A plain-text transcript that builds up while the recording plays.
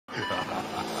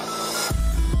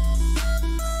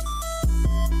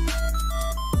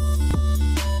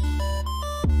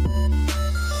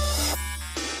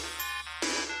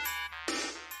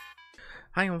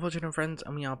Hi, unfortunate friends,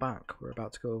 and we are back. We're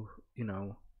about to go,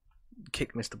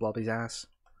 kick Mr. Blobby's ass.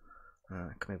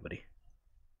 Come here, buddy.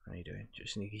 How you doing?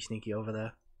 Just sneaky over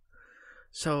there.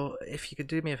 So, if you could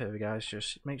do me a favor, guys,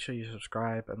 just make sure you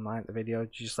subscribe and like the video.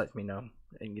 Just let me know,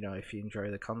 and if you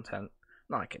enjoy the content.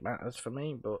 Not like it matters for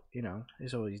me, but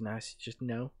it's always nice to just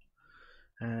know.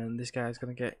 And this guy's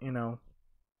gonna get,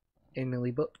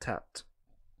 anally butt tapped.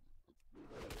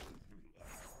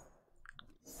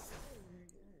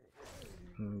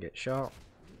 And get shot,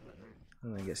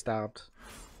 and then get stabbed,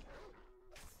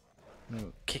 and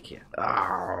then kick it.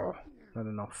 Oh, not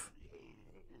enough.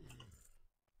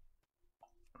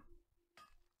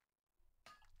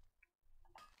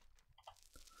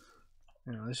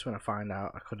 This is when I find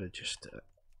out I could have just,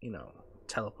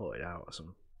 teleported out or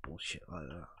some bullshit like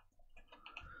that.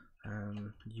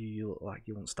 You look like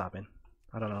you want stabbing.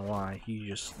 I don't know why. You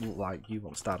just look like you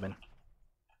want stabbing.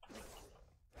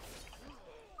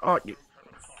 Oh, you.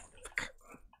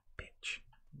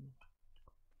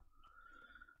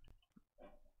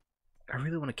 I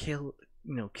really want to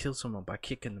kill someone by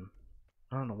kicking them.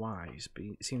 I don't know why.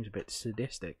 It seems a bit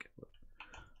sadistic.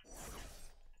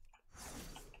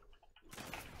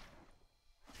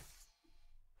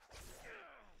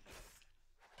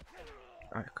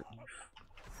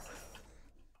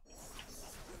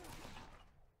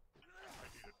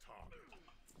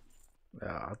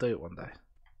 I'll do it one day.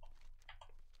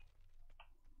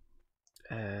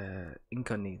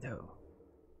 Incognito.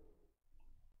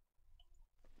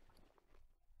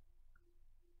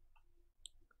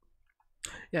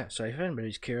 Yeah, so if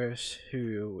anybody's curious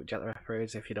who Jack the Ripper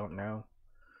is, if you don't know,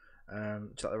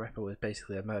 Jack the Ripper was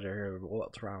basically a murderer who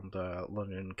walked around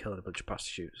London killing a bunch of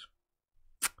prostitutes,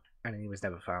 and he was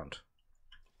never found.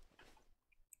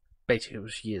 Basically, it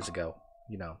was years ago,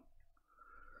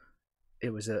 It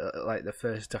was like the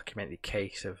first documented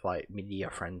case of like media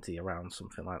frenzy around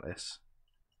something like this.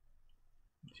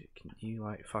 Can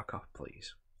you fuck off,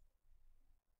 please?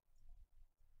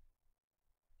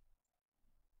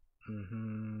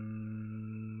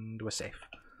 We're safe.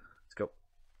 Let's go.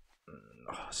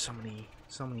 Oh, so many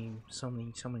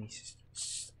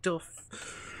stuff.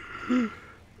 Oh,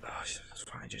 it's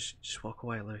fine. Just walk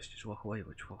away, Lewis. Just walk away.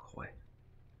 Just walk away.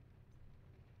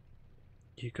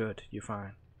 You're good. You're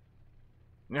fine.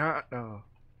 No.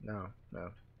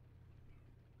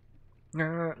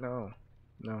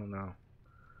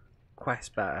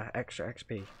 Quest better. Extra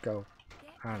XP. Go.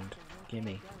 Hand.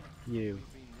 Gimme. You.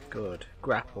 Good.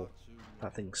 Grapple.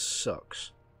 That thing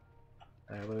sucks.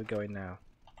 Where are we going now?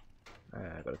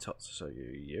 I've got a top to show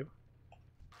you.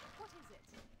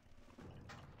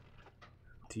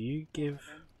 Do you give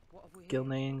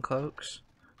Gilnean cloaks?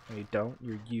 No, you don't.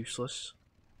 You're useless.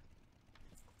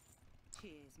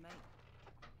 Cheers, mate.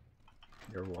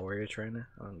 You're a warrior trainer.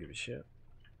 I don't give a shit.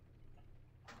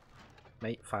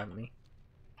 Mate, find me.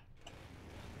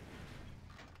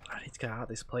 I need to get out of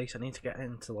this place. I need to get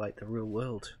into the real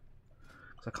world.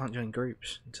 Because I can't join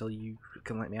groups until you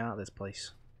can let me out of this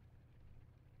place.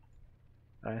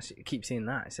 I keep seeing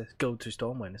that. It says go to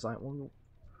Stormwind. It's like, well,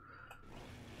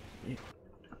 it's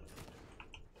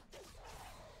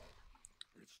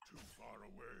too far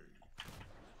away.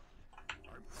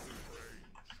 I'm full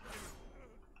range.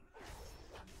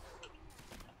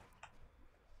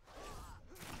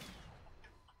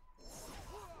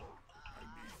 I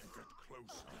need to get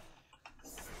closer.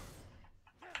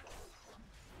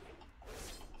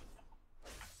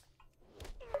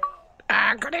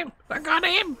 I got him! I got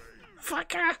him!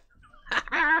 Fucker!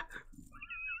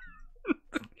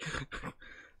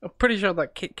 I'm pretty sure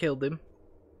that kick killed him.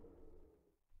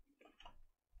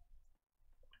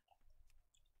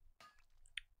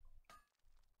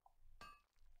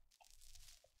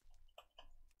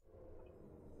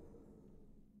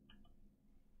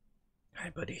 Hi,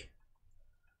 buddy.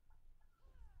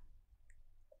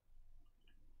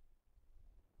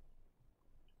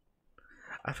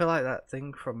 I feel like that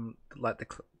thing from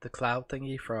the cloud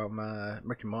thingy from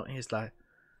Rick and Morty is like,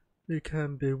 we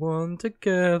can be one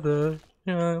together.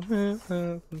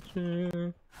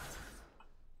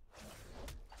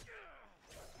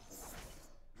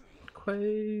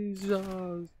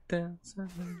 Quasars dancing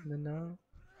in the night.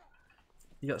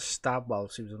 He got stabbed while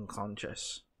he was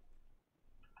unconscious.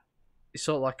 It's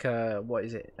sort of like a what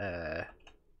is it?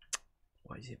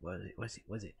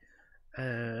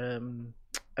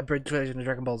 A bridge version of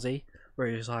Dragon Ball Z, where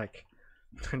he's like,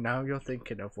 now you're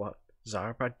thinking of what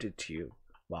Zarba did to you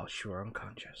while you were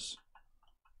unconscious.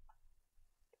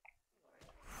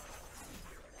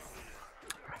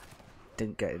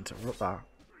 Didn't get interrupt that.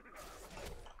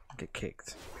 Get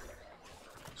kicked.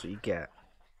 That's what you get.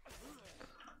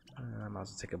 My Might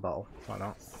as well take a bottle. Why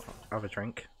not? Have a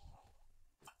drink.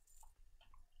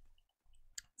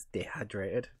 It's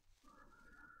dehydrated.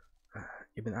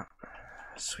 Give me that.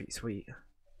 Sweet, sweet.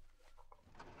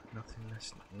 Nothing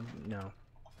this. No.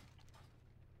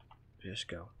 Just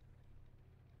go.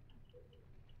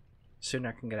 The sooner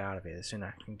I can get out of here, the sooner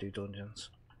I can do dungeons.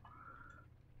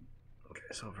 Okay,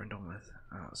 it's over and done with.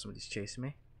 Oh, somebody's chasing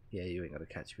me. Yeah, you ain't got a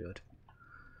catch field.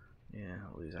 Yeah,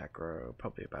 I'll lose aggro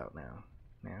probably about now.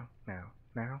 Now.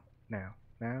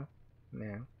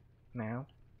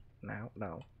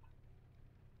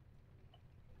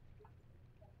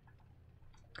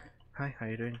 Hi, how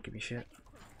you doing? Give me shit.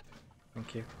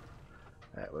 Thank you.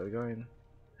 Where are we going?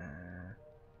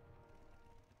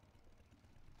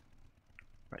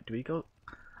 Right, do we go?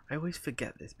 I always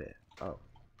forget this bit. Oh.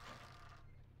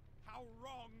 How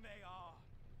wrong they are.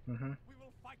 Mhm. We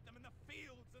will fight them in the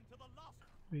fields until the last.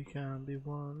 We can be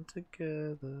one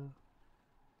together.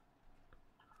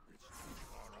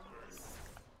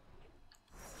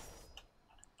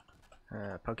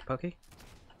 Pokey pokey.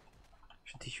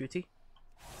 Shooty shooty.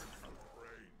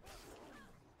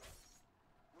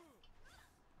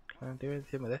 Can I do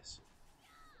anything with this?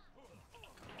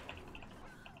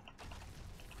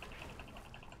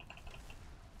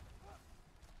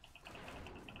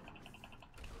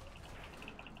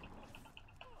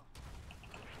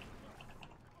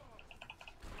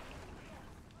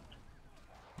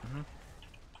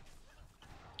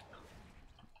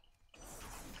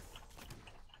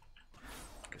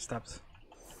 Get stabbed.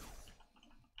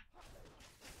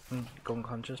 Go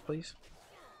unconscious, please.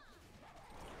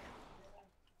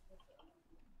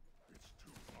 It's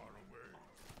too far away.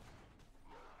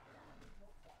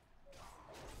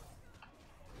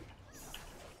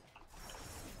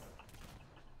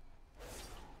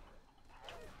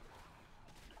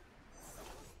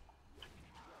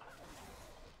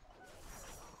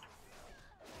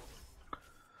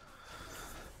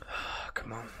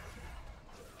 Come on.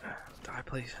 Die,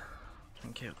 please.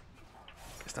 Thank you.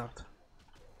 Get stabbed.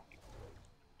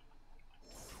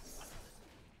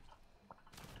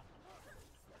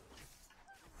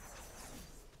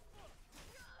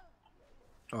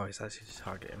 Oh, he's actually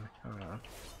targeting me. Alright.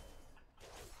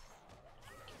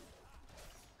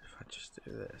 If I just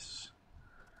do this,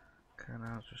 can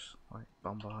I just like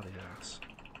bombard his ass?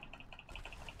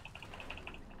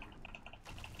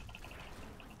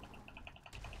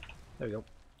 There we go.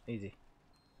 Easy.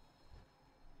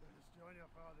 Let us join your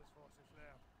father's forces,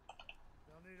 Liam.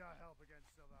 They'll need our help against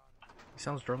Sylvanas. He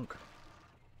sounds drunk.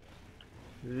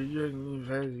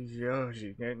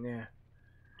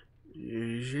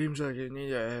 He seems like he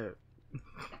needs help.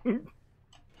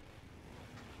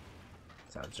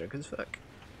 Sounds drunk as fuck.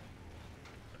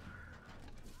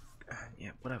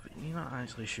 Yeah, whatever. You're not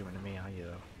actually shooting at me, are you,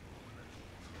 though?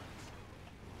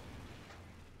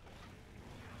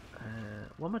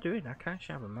 What am I doing? I can't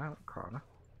shove him out, corner.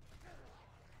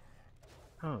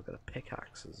 Oh, I've got a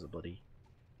pickaxe as a bloody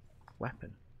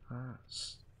weapon. Ah,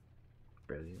 that's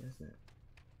brilliant, isn't it?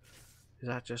 Is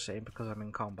that just saying because I'm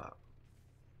in combat?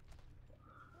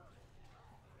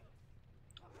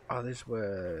 Oh, this is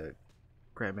where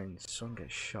Gremlin's son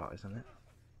gets shot, isn't it?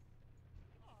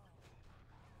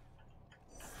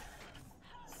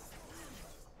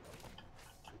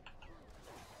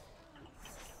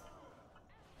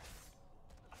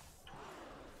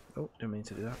 Oh, didn't mean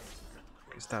to do that.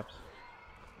 Get stabbed.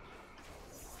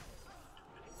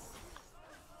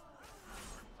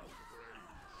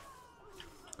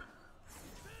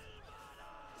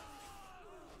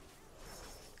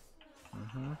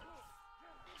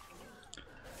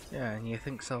 Yeah, and you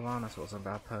think Sylvanas was a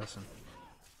bad person.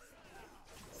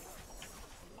 It's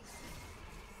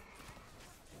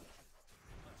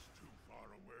too far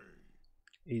away.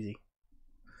 Easy.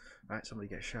 Right, somebody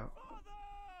gets shot.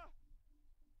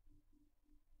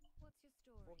 What's your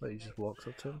story? But he just walks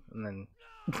up to him and then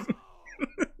Our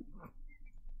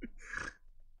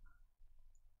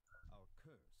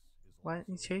curse is why isn't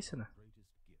he also chasing her? our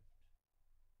greatest gift.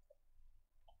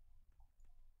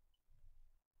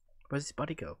 Where's his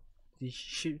body go? Did he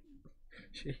shoot?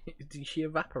 Did she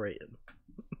evaporate him?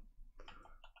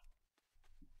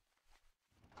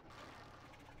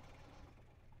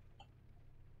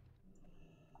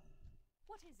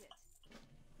 What is it?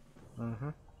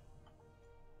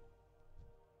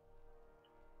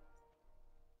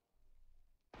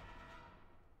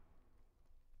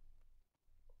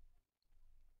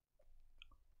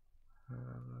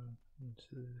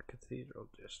 Into the cathedral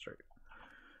district.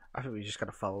 I think we just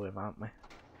gotta follow him, aren't we?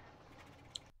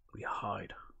 We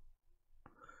hide.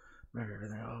 Remember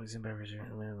everything always in beverage.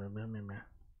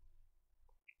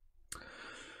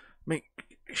 Make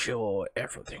sure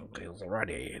everything is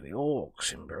ready. The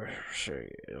Orcs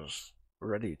embassy is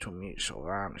ready to meet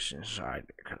Sylvanus inside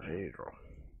the cathedral.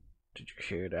 Did you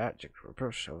hear that?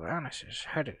 Sylvanus is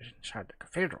headed inside the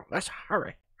cathedral. Let's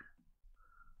hurry.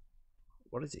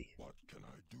 What is he? What can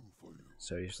I do for you?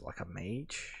 So he's like a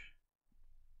mage?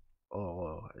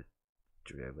 Or a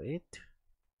druid?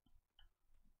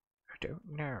 I don't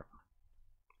know.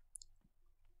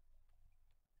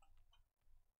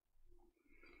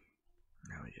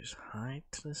 Now we just hide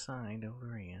to the side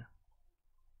over here.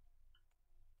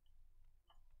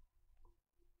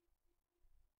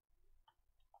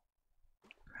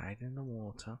 Hide in the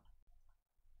water.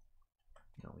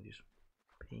 No, we just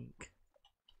peek.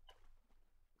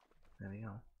 There we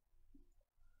go.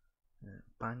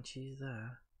 Banshee's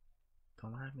there.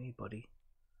 Don't mind me, buddy.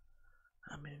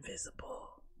 I'm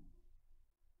invisible.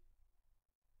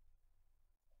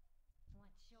 What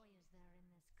joy is there in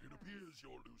this It curse? appears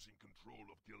you're losing control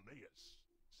of Gilneas,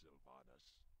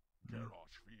 Sylvanus.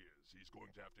 Garrosh fears he's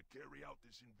going to have to carry out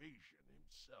this invasion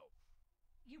himself.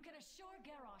 You can assure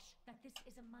Garrosh that this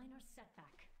is a minor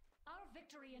setback. Our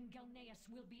victory in Gilneas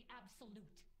will be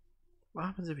absolute. What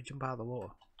happens if you jump out of the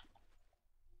water?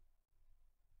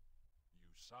 You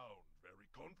sound very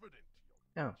confident,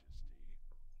 Oh. Your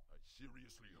Majesty. I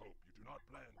seriously hope you do not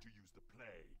plan to use the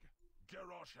plague.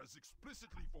 Garrosh has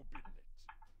explicitly forbidden it.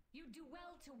 You do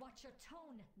well to watch your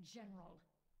tone, General.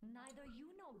 Neither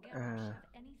you nor Garrosh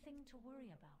have anything to worry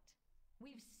about.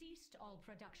 We've ceased all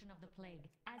production of the plague,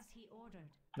 as he ordered.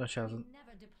 No, she hasn't. We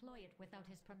never deploy it without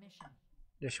his permission.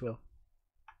 Yes, she will.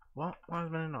 What? Why is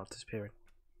Venom not disappearing?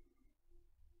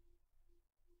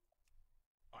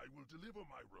 I will deliver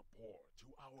my report to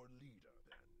our leader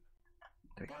then.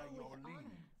 Okay. By Go your with leave,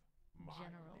 honor, my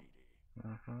General.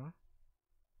 lady.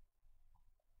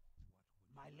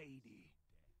 My lady,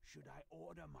 should I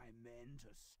order my men to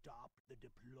stop the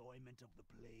deployment of the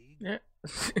plague? Yeah.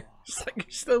 It's like you're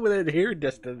still within hearing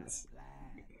distance.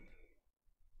 Planned.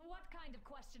 What kind of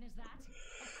question is that?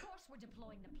 Of course we're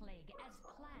deploying the plague as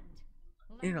planned.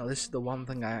 You know, this is the one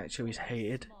thing I actually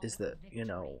hated, is that, you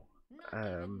know,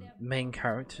 main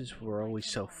characters were always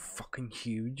so fucking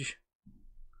huge.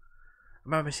 I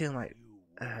remember seeing like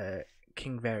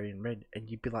King Varian Red, and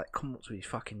you'd be like, come up to his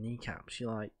fucking kneecaps.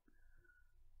 You're like,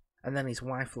 and then his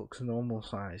wife looks normal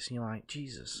size. And you're like,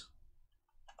 Jesus.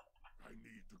 I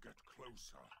need to get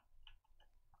closer.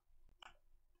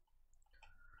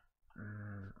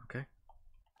 Okay.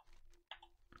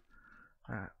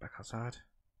 Alright, back outside.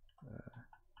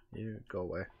 You go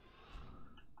away.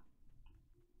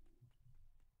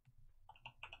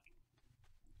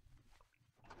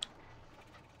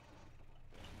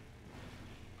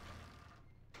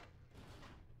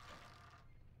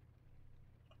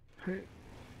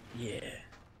 Yeah.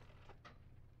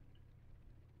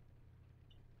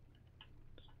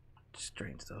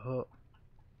 Straight into the hut.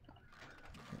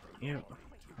 Yep.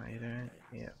 How you doing?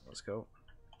 Yeah, let's go.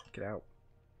 Get out.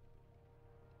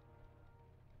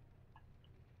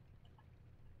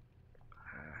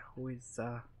 Who is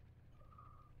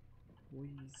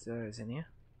in here?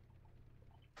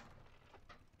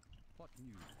 What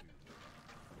news do you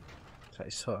Is that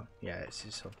his son? Yeah, it's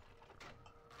his son.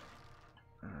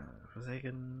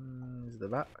 Forsaken is the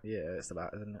bat? Yeah, it's the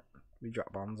bat, isn't it? We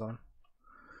drop bombs on.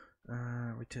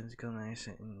 Return to kill nice.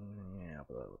 Yeah,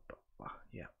 blah, blah, blah.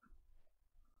 Yeah.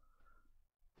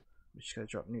 We're just gonna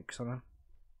drop nukes on them.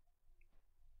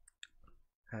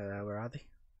 Where are they?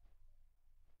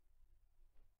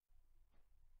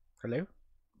 Hello?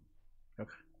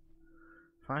 Okay.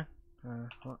 Fine.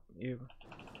 What? You.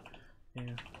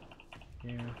 You.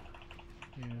 You.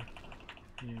 You.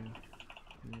 You.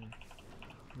 You.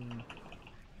 You. You.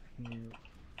 You.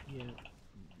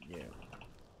 You.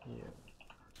 You.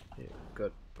 You.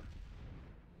 Good.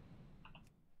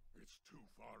 It's too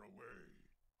far away.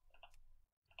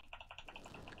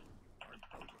 I'm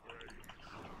out of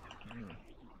range.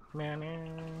 Meow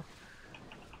meow.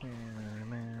 Meow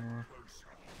meow.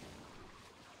 Closer.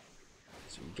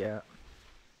 So we get.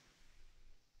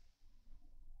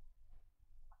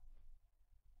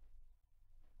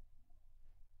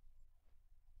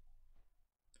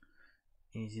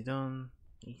 Easy done,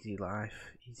 easy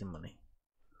life, easy money.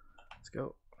 Let's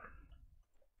go.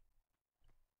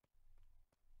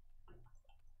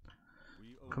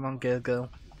 Come on, girl.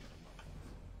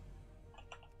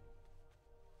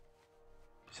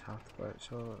 Just have to wait,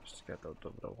 so let's get the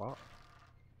double what?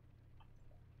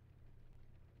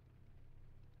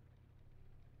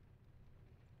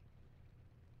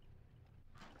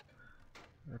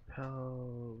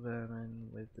 Repel vermin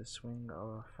with the swing of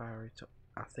a fiery top.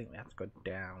 I think we have to go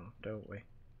down, don't we?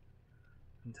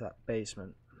 Into that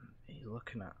basement. he's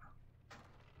looking at?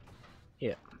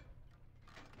 Yeah.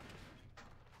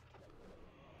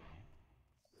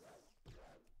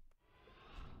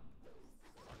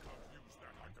 I can't use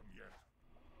that item yet.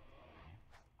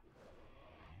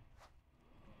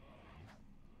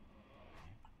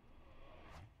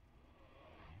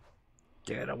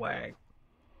 Get away.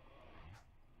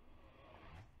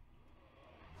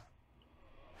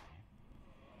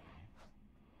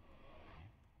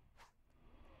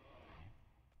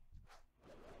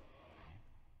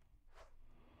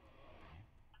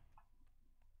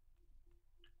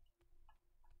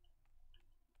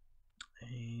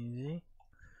 Easy.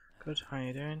 Good, how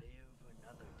you doing?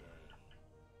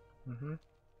 Mm-hmm.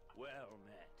 Well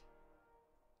met.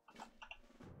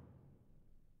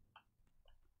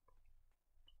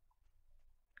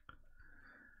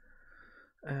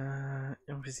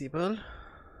 Invisible.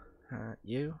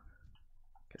 You.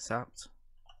 Get sapped.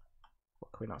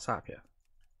 What, can we not sap you?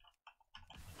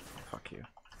 Fuck you.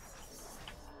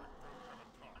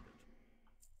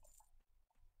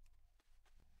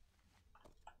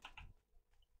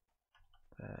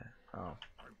 There. Oh.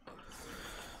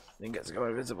 Didn't get to go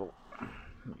invisible.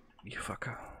 You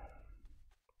fucker.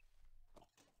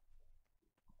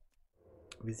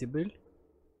 Visible.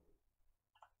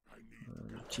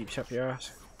 Cheap shop your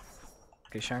ass.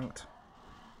 Get shanked.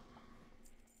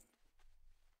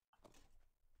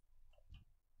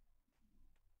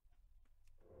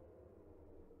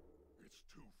 It's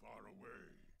too far away.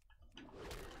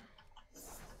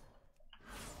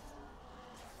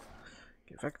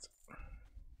 Get fucked.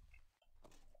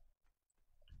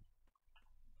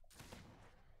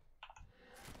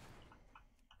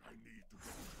 I need to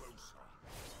get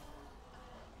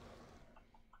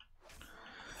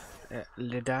closer.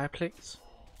 Lidar, please.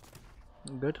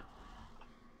 Good.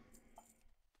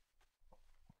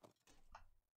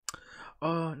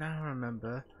 Oh, now I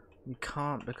remember. We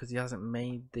can't because he hasn't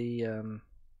made the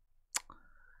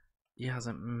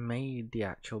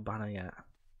actual banner yet.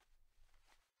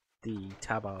 The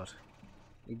tabard.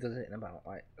 He does it in about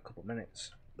like a couple of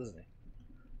minutes, doesn't he?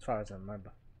 As far as I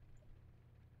remember.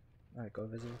 Alright, go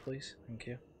visible please. Thank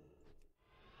you.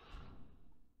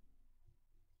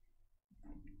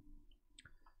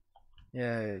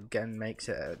 Yeah, Gen makes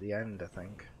it at the end, I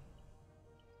think.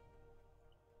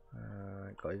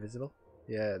 Got invisible?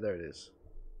 Yeah, there it is.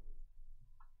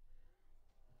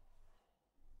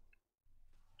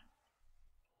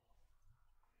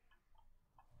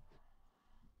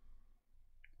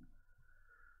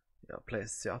 Yeah,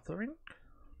 place the offering.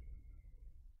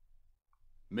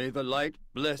 May the light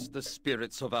bless the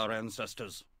spirits of our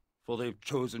ancestors, for they've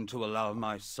chosen to allow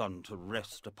my son to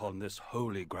rest upon this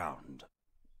holy ground.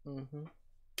 Mm-hmm.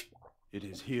 It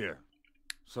is here,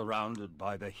 surrounded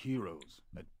by the heroes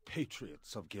and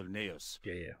patriots of Gilneas.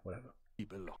 Yeah, whatever. He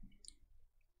belongs.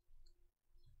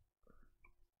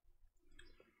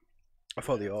 I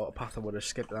thought the autopath would have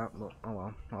skipped that, but oh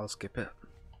well, I'll skip it.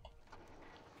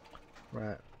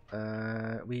 Right,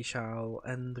 we shall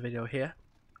end the video here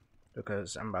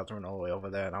because I'm about to run all the way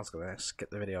over there and I was going to skip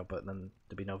the video, but then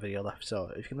there'd be no video left. So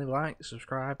if you can leave a like,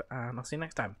 subscribe, and I'll see you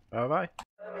next time. Bye bye.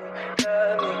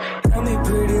 Tell me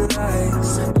pretty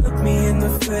lies, look me in the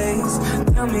face,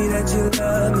 tell me that you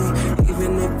love me,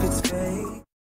 even if it's fake.